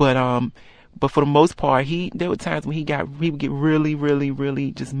 But for the most part, there were times when he would get really, really,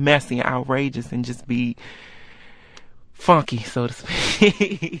 really just messy and outrageous and just be funky, so to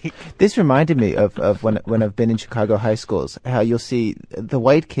speak. This reminded me of when I've been in Chicago high schools, how you'll see the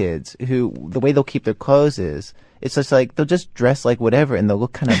white kids who, the way they'll keep their clothes is, it's just like, they'll just dress like whatever and they'll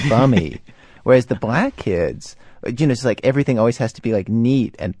look kind of bummy. Whereas the black kids, you know, it's like everything always has to be like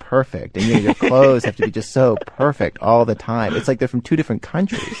neat and perfect. And, you know, your clothes have to be just so perfect all the time. It's like they're from two different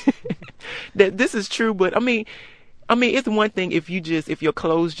countries. This is true, but I mean, it's one thing if your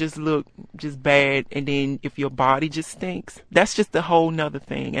clothes just look just bad, and then if your body just stinks, that's just a whole nother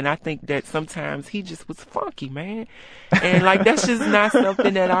thing. And I think that sometimes he just was funky, man. And like, that's just not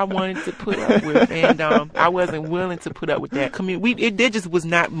something that I wanted to put up with. And I wasn't willing to put up with that. There just was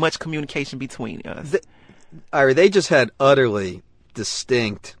not much communication between us. They just had utterly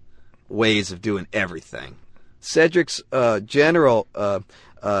distinct ways of doing everything. Cedric's general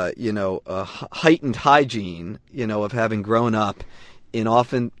heightened hygiene, you know, of having grown up in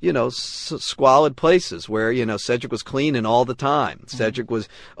often, you know, squalid places where, you know, Cedric was cleaning all the time. Mm-hmm. Cedric was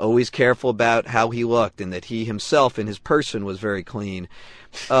always careful about how he looked and that he himself in his person was very clean.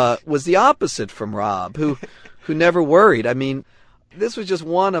 Was the opposite from Rob, who never worried. I mean, this was just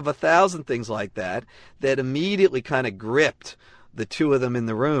one of 1,000 things like that immediately kind of gripped the two of them in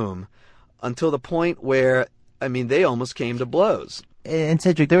the room until the point where, I mean, they almost came to blows. And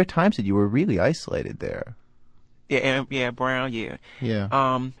Cedric, there were times that you were really isolated there. Yeah, Brown, yeah. Yeah.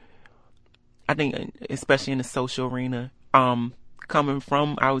 I think especially in the social arena, coming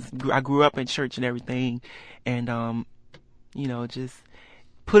from, I grew up in church and everything, and you know, just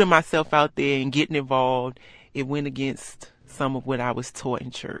putting myself out there and getting involved, it went against some of what I was taught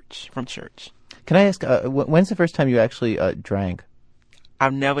in church, from church. Can I ask, when's the first time you actually drank?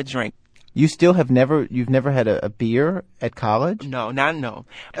 I've never drank. You've never had a beer at college? No.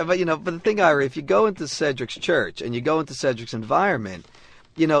 But the thing, Ira, if you go into Cedric's church and you go into Cedric's environment,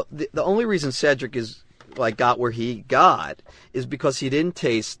 the only reason Cedric got where he got is because he didn't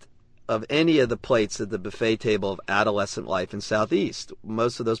taste of any of the plates at the buffet table of adolescent life in Southeast.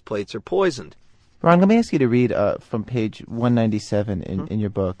 Most of those plates are poisoned. Ron, let me ask you to read from page 197 in your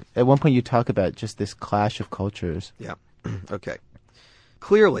book. At one point you talk about just this clash of cultures. Yeah. Okay.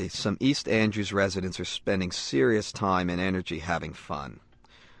 Clearly, some East Andrews residents are spending serious time and energy having fun.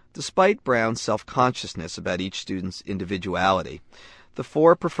 Despite Brown's self-consciousness about each student's individuality, the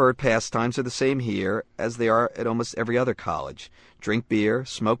 4 preferred pastimes are the same here as they are at almost every other college. Drink beer,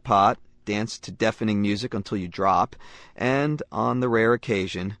 smoke pot, dance to deafening music until you drop, and, on the rare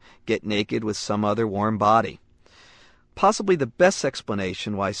occasion, get naked with some other warm body. Possibly the best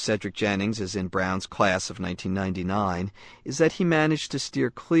explanation why Cedric Jennings is in Brown's class of 1999 is that he managed to steer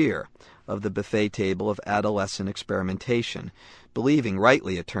clear of the buffet table of adolescent experimentation, believing,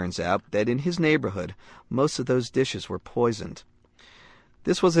 rightly it turns out, that in his neighborhood most of those dishes were poisoned.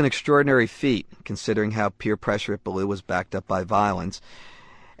 This was an extraordinary feat, considering how peer pressure at Ballou was backed up by violence,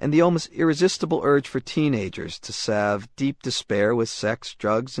 and the almost irresistible urge for teenagers to salve deep despair with sex,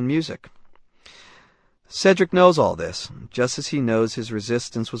 drugs, and music. Cedric knows all this, just as he knows his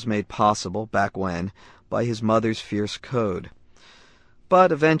resistance was made possible, back when, by his mother's fierce code.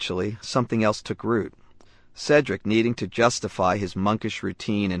 But eventually, something else took root. Cedric, needing to justify his monkish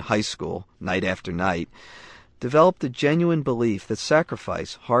routine in high school, night after night, developed a genuine belief that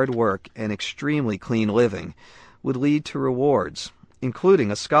sacrifice, hard work, and extremely clean living would lead to rewards,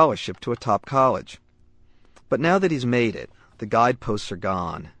 including a scholarship to a top college. But now that he's made it, the guideposts are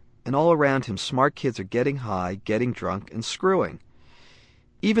gone, and all around him smart kids are getting high, getting drunk, and screwing.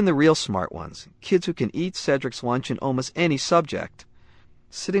 Even the real smart ones, kids who can eat Cedric's lunch in almost any subject.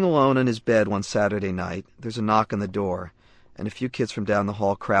 Sitting alone in his bed one Saturday night, there's a knock on the door, and a few kids from down the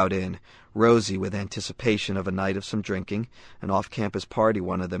hall crowd in, rosy with anticipation of a night of some drinking, an off-campus party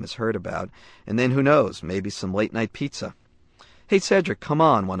one of them has heard about, and then who knows, maybe some late-night pizza. "Hey, Cedric, come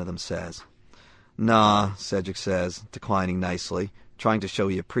on," one of them says. "Nah," Cedric says, declining nicely, trying to show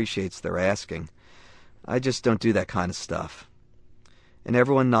he appreciates their asking. "I just don't do that kind of stuff." And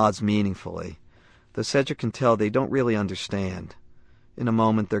everyone nods meaningfully, though Cedric can tell they don't really understand. In a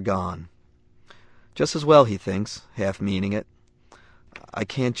moment they're gone. Just as well, he thinks, half meaning it. I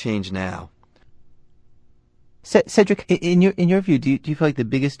can't change now. Cedric, in your view, do you feel like the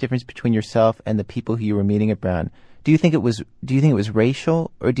biggest difference between yourself and the people who you were meeting at Brown, do you think it was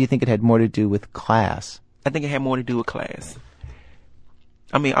racial, or do you think it had more to do with class? I think it had more to do with class.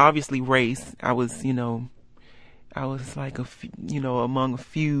 I mean, obviously race. I was like among a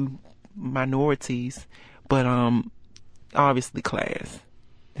few minorities, but obviously class.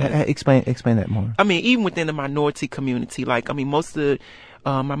 Explain that more. I mean, even within the minority community, most of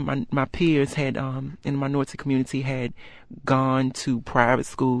my peers had in the minority community had gone to private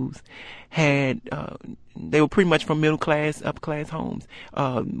schools, they were pretty much from middle class, upper class homes,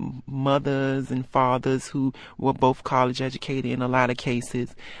 mothers and fathers who were both college educated in a lot of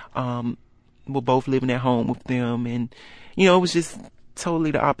cases, were both living at home with them, and it was just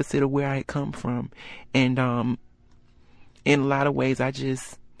totally the opposite of where I had come from, and in a lot of ways, I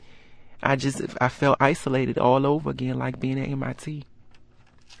felt isolated all over again, like being at MIT.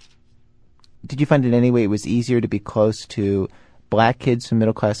 Did you find in any way it was easier to be close to black kids from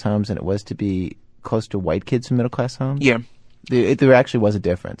middle-class homes than it was to be close to white kids from middle-class homes? Yeah. There actually was a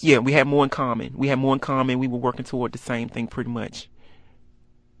difference. Yeah, we had more in common. We were working toward the same thing pretty much.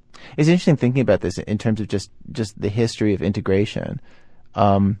 It's interesting thinking about this in terms of just the history of integration.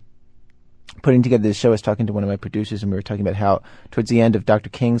 Putting together this show, I was talking to one of my producers, and we were talking about how towards the end of Dr.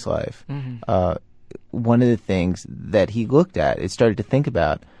 King's life, one of the things that he looked at, it started to think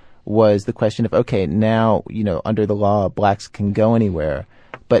about, was the question of, okay, now, under the law, blacks can go anywhere,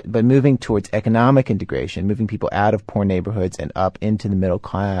 but moving towards economic integration, moving people out of poor neighborhoods and up into the middle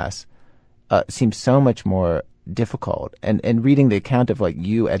class, seems so much more difficult. And reading the account of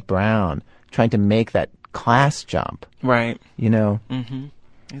you at Brown trying to make that class jump, right? Mm-hmm.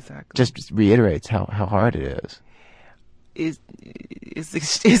 Exactly. Just reiterates how hard it is. It's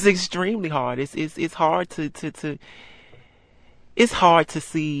extremely hard. It's hard to it's hard to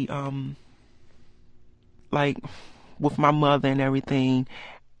see, with my mother and everything.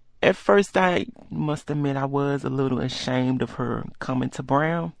 At first, I must admit I was a little ashamed of her coming to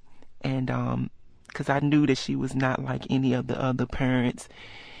Brown, and because I knew that she was not like any of the other parents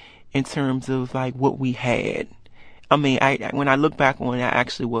in terms of what we had. I mean, when I look back on it, I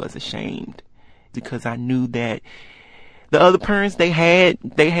actually was ashamed, because I knew that The other parents, they had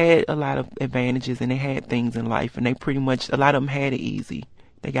a lot of advantages and they had things in life, and they pretty much, a lot of them had it easy.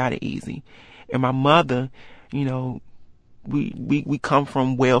 They got it easy. And my mother, you know, we come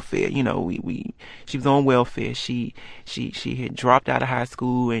from welfare, you know, she was on welfare. She had dropped out of high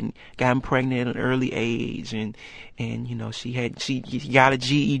school and gotten pregnant at an early age, and you know, she got a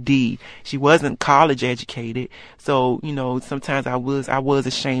GED. She wasn't college educated. So, you know, sometimes I was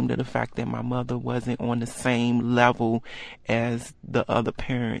ashamed of the fact that my mother wasn't on the same level as the other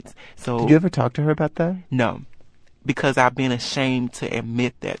parents. So did you ever talk to her about that? No. Because I've been ashamed to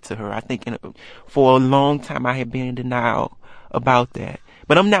admit that to her. I think for a long time I had been in denial about that.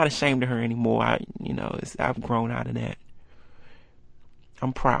 But I'm not ashamed of her anymore. I've grown out of that.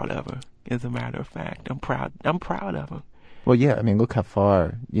 I'm proud of her, as a matter of fact. I'm proud of her. Well, yeah, I mean, look how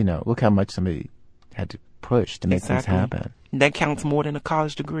far, you know, look how much somebody had to push to make things happen. That counts more than a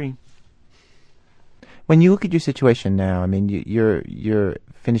college degree. When you look at your situation now, I mean, you're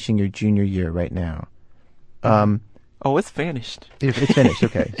finishing your junior year right now. Oh, it's finished. It's finished.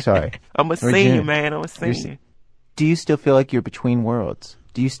 Okay, sorry. I'm a senior, man. I'm a senior. Do you still feel like you're between worlds?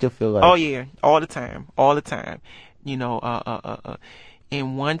 Do you still feel like? Oh yeah, all the time. You know,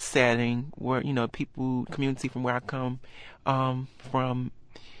 in one setting where, you know, community from where I come from,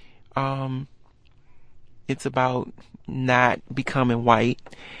 it's about not becoming white,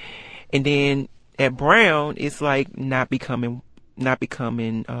 and then at Brown, it's like not becoming,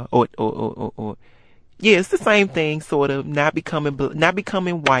 yeah, it's the same thing, sort of, not becoming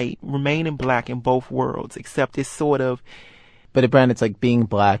white, remaining black in both worlds, except it's sort of... But at Brown, it's like being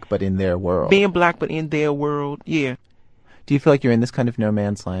black, but in their world. Being black, but in their world, yeah. Do you feel like you're in this kind of no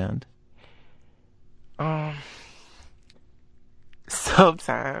man's land?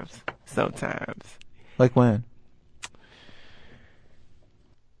 Sometimes. Like when?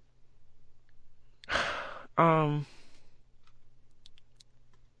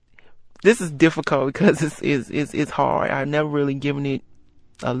 This is difficult because it's hard. I've never really given it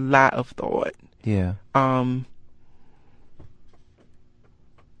a lot of thought. Yeah. I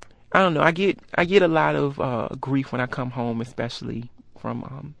don't know. I get a lot of grief when I come home, especially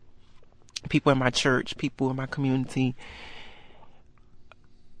from people in my church, people in my community,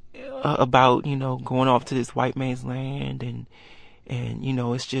 about, you know, going off to this white man's land, and you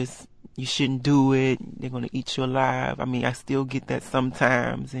know, it's just, you shouldn't do it. They're gonna eat you alive. I mean, I still get that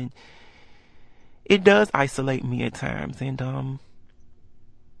sometimes, and it does isolate me at times, and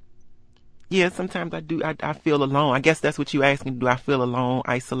yeah, sometimes I do. I feel alone. I guess that's what you asking. Do I feel alone,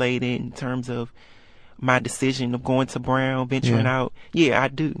 isolated in terms of my decision of going to Brown, venturing out? Yeah, I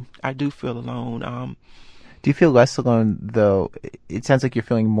do. I do feel alone. Do you feel less alone, though? It sounds like you're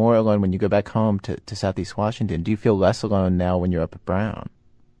feeling more alone when you go back home to Southeast Washington. Do you feel less alone now when you're up at Brown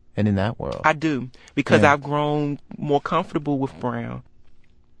and in that world? I do, because I've grown more comfortable with Brown.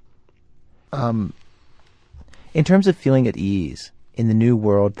 In terms of feeling at ease in the new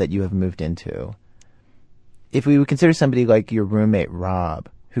world that you have moved into, if we would consider somebody like your roommate, Rob,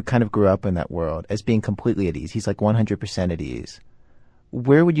 who kind of grew up in that world, as being completely at ease, he's like 100% at ease,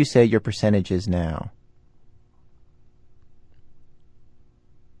 where would you say your percentage is now?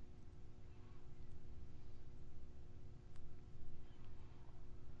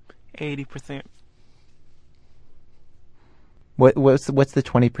 %80. What's the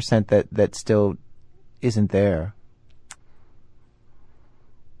 20% that still isn't there?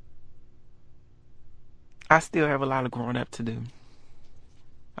 I still have a lot of growing up to do.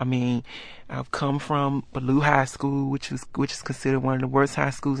 I mean, I've come from Ballou High School, which is considered one of the worst high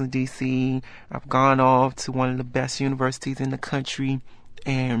schools in D.C. I've gone off to one of the best universities in the country,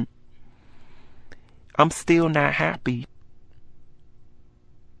 and I'm still not happy.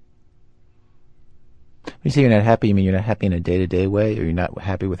 When you say you're not happy, you mean you're not happy in a day-to-day way, or you're not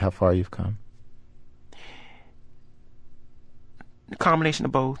happy with how far you've come? A combination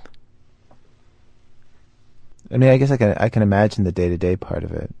of both. I mean, I guess I can imagine the day-to-day part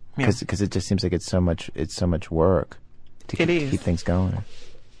of it, because it just seems like it's so much work to keep things going.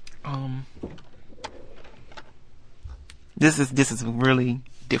 This is really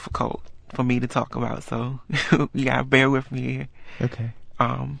difficult for me to talk about, so you gotta bear with me here. Okay.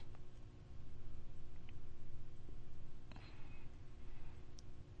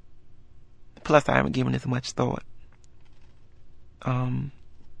 Plus, I haven't given this much thought.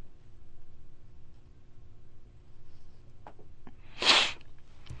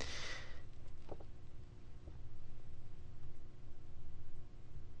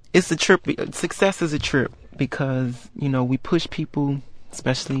 It's a trip. Success is a trip because, you know, we push people,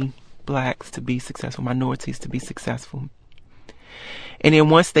 especially blacks, to be successful, minorities to be successful. And then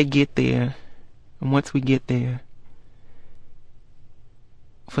once they get there, and once we get there,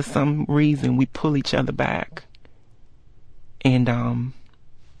 for some reason, we pull each other back. And,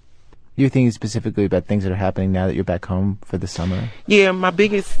 You're thinking specifically about things that are happening now that you're back home for the summer? Yeah, my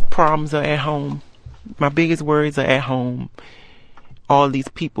biggest problems are at home. My biggest worries are at home. All these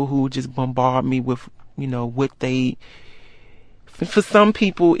people who just bombard me with, what they... For some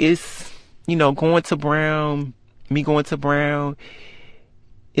people, it's, going to Brown,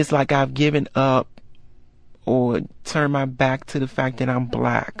 it's like I've given up or turned my back to the fact that I'm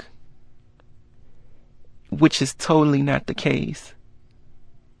black, which is totally not the case.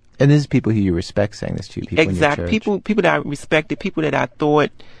 And this is people who you respect saying this to you, people exactly. in your church. People that I respected, people that I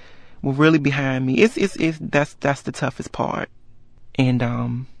thought were really behind me. That's the toughest part.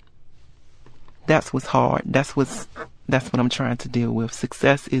 And that's what's hard. That's what I'm trying to deal with.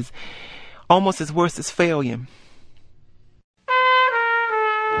 Success is almost as worse as failure.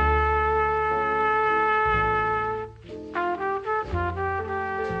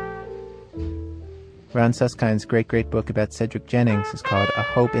 Ron Suskind's great book about Cedric Jennings is called A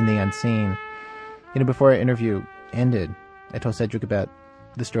Hope in the Unseen. Before our interview ended, I told Cedric about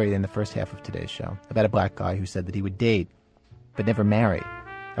the story in the first half of today's show, about a black guy who said that he would date, but never marry,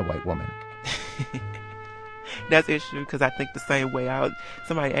 a white woman. That's true, because I think the same way.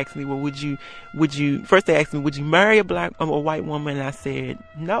 Somebody asked me, well, first they asked me, would you marry a white woman? And I said,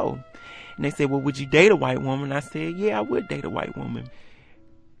 no. And they said, well, would you date a white woman? And I said, yeah, I would date a white woman.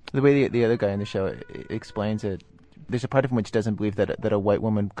 The way the other guy in the show explains it, there's a part of him which doesn't believe that a white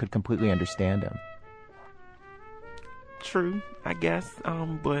woman could completely understand him. True, I guess.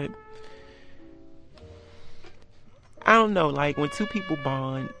 But I don't know. Like when two people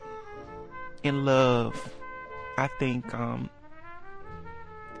bond in love, I think that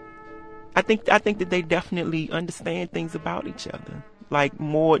they definitely understand things about each other, like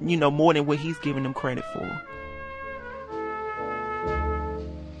more than what he's giving them credit for.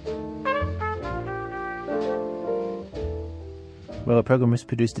 Well, the program was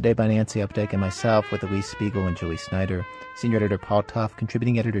produced today by Nancy Updike and myself, with Elise Spiegel and Julie Snyder. Senior editor Paul Tough,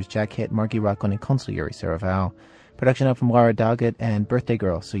 contributing editors Jack Hitt, Margie Rockland, and consigliere Sarah Val. Production help from Laura Doggett and birthday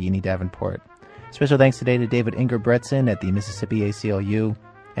girl Suyini Davenport. Special thanks today to David Inger Bretson at the Mississippi ACLU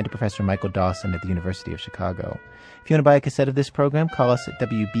and to Professor Michael Dawson at the University of Chicago. If you want to buy a cassette of this program, call us at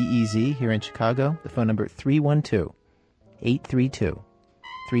WBEZ here in Chicago. The phone number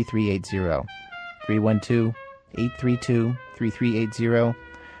 312-832-3380. 312-832-3380.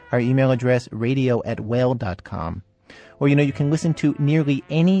 Our email address, radio@whale.com. Or, you can listen to nearly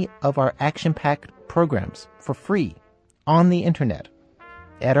any of our action-packed programs for free on the internet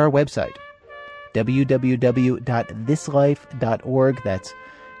at our website, www.thislife.org. That's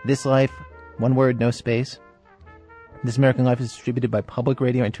This Life, one word, no space. This American Life is distributed by Public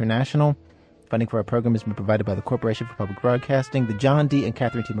Radio International. Funding for our program has been provided by the Corporation for Public Broadcasting, the John D. and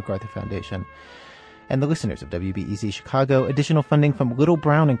Catherine T. MacArthur Foundation, and the listeners of WBEZ Chicago. Additional funding from Little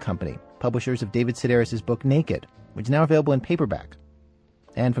Brown & Company, publishers of David Sedaris' book Naked, which is now available in paperback.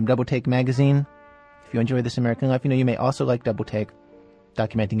 And from Double Take Magazine. If you enjoy This American Life, you may also like Double Take,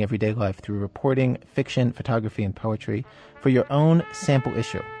 documenting everyday life through reporting, fiction, photography, and poetry for your own sample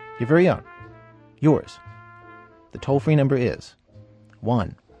issue. Your very own. Yours. The toll-free number is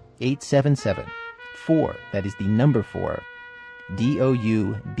 1-877-4, that is the number 4,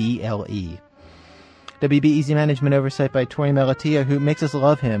 DOUBLE. WBEZ management oversight by Tori Malatia, who makes us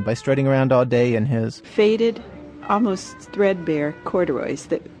love him by strutting around all day in his faded, almost threadbare corduroys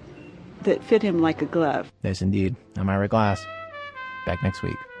that fit him like a glove. Yes, indeed. I'm Ira Glass. Back next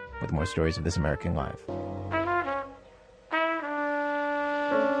week with more stories of This American Life.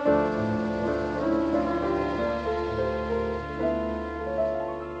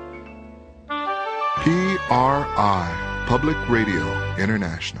 PRI, Public Radio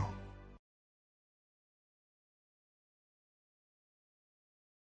International.